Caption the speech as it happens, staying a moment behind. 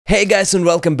Hey guys, and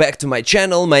welcome back to my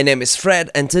channel. My name is Fred,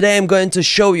 and today I'm going to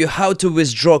show you how to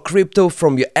withdraw crypto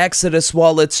from your Exodus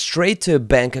wallet straight to a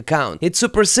bank account. It's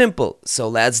super simple, so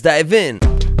let's dive in.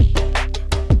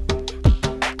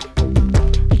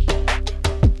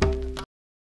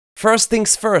 First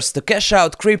things first, to cash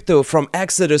out crypto from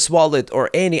Exodus wallet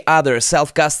or any other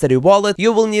self-custody wallet,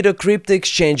 you will need a crypto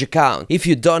exchange account. If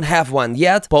you don't have one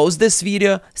yet, pause this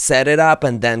video, set it up,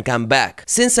 and then come back.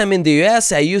 Since I'm in the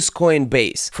US, I use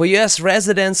Coinbase. For US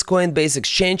residents, Coinbase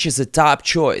exchange is a top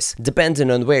choice.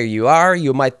 Depending on where you are,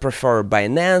 you might prefer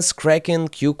Binance, Kraken,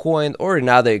 KuCoin, or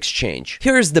another exchange.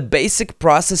 Here is the basic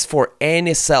process for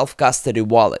any self-custody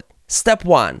wallet. Step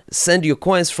 1. Send your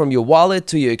coins from your wallet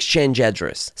to your exchange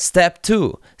address. Step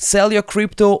 2. Sell your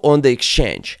crypto on the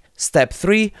exchange. Step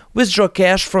 3. Withdraw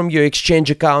cash from your exchange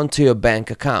account to your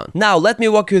bank account. Now let me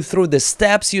walk you through the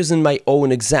steps using my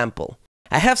own example.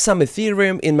 I have some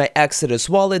Ethereum in my Exodus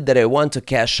wallet that I want to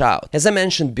cash out. As I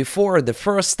mentioned before, the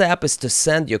first step is to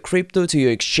send your crypto to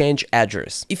your exchange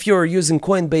address. If you are using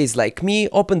Coinbase like me,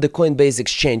 open the Coinbase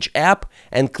exchange app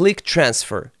and click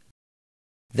Transfer.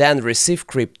 Then receive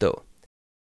crypto.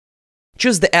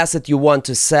 Choose the asset you want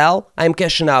to sell. I'm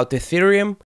cashing out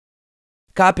Ethereum.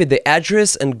 Copy the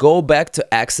address and go back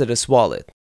to Exodus wallet.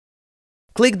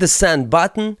 Click the send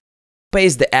button,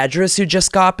 paste the address you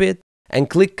just copied, and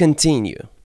click continue.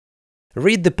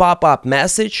 Read the pop-up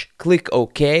message, click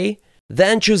OK,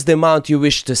 then choose the amount you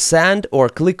wish to send or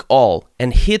click all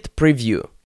and hit preview.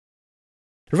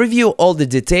 Review all the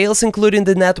details including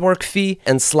the network fee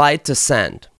and slide to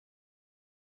send.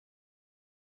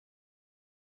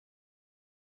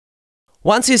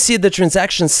 Once you see the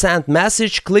transaction sent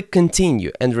message, click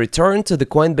Continue and return to the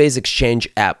Coinbase Exchange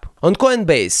app. On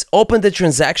Coinbase, open the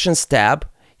Transactions tab.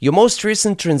 Your most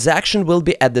recent transaction will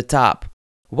be at the top.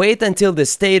 Wait until the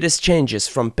status changes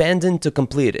from pending to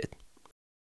completed.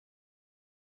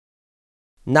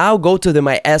 Now go to the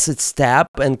My Assets tab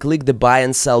and click the Buy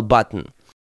and Sell button.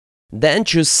 Then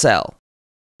choose Sell.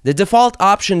 The default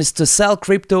option is to sell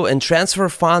crypto and transfer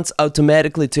funds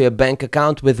automatically to your bank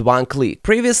account with one click.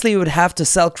 Previously, you would have to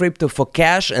sell crypto for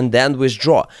cash and then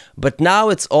withdraw, but now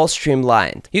it's all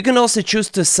streamlined. You can also choose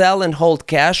to sell and hold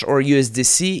cash or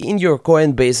USDC in your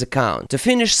Coinbase account. To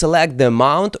finish, select the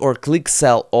amount or click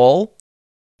Sell All,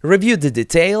 review the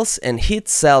details, and hit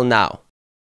Sell Now.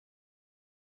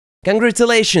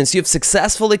 Congratulations, you've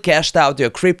successfully cashed out your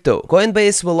crypto.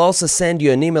 Coinbase will also send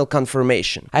you an email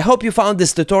confirmation. I hope you found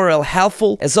this tutorial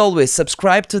helpful. As always,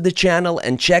 subscribe to the channel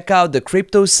and check out the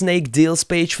CryptoSnake Deals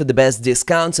page for the best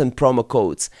discounts and promo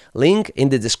codes. Link in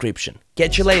the description.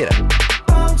 Catch you later.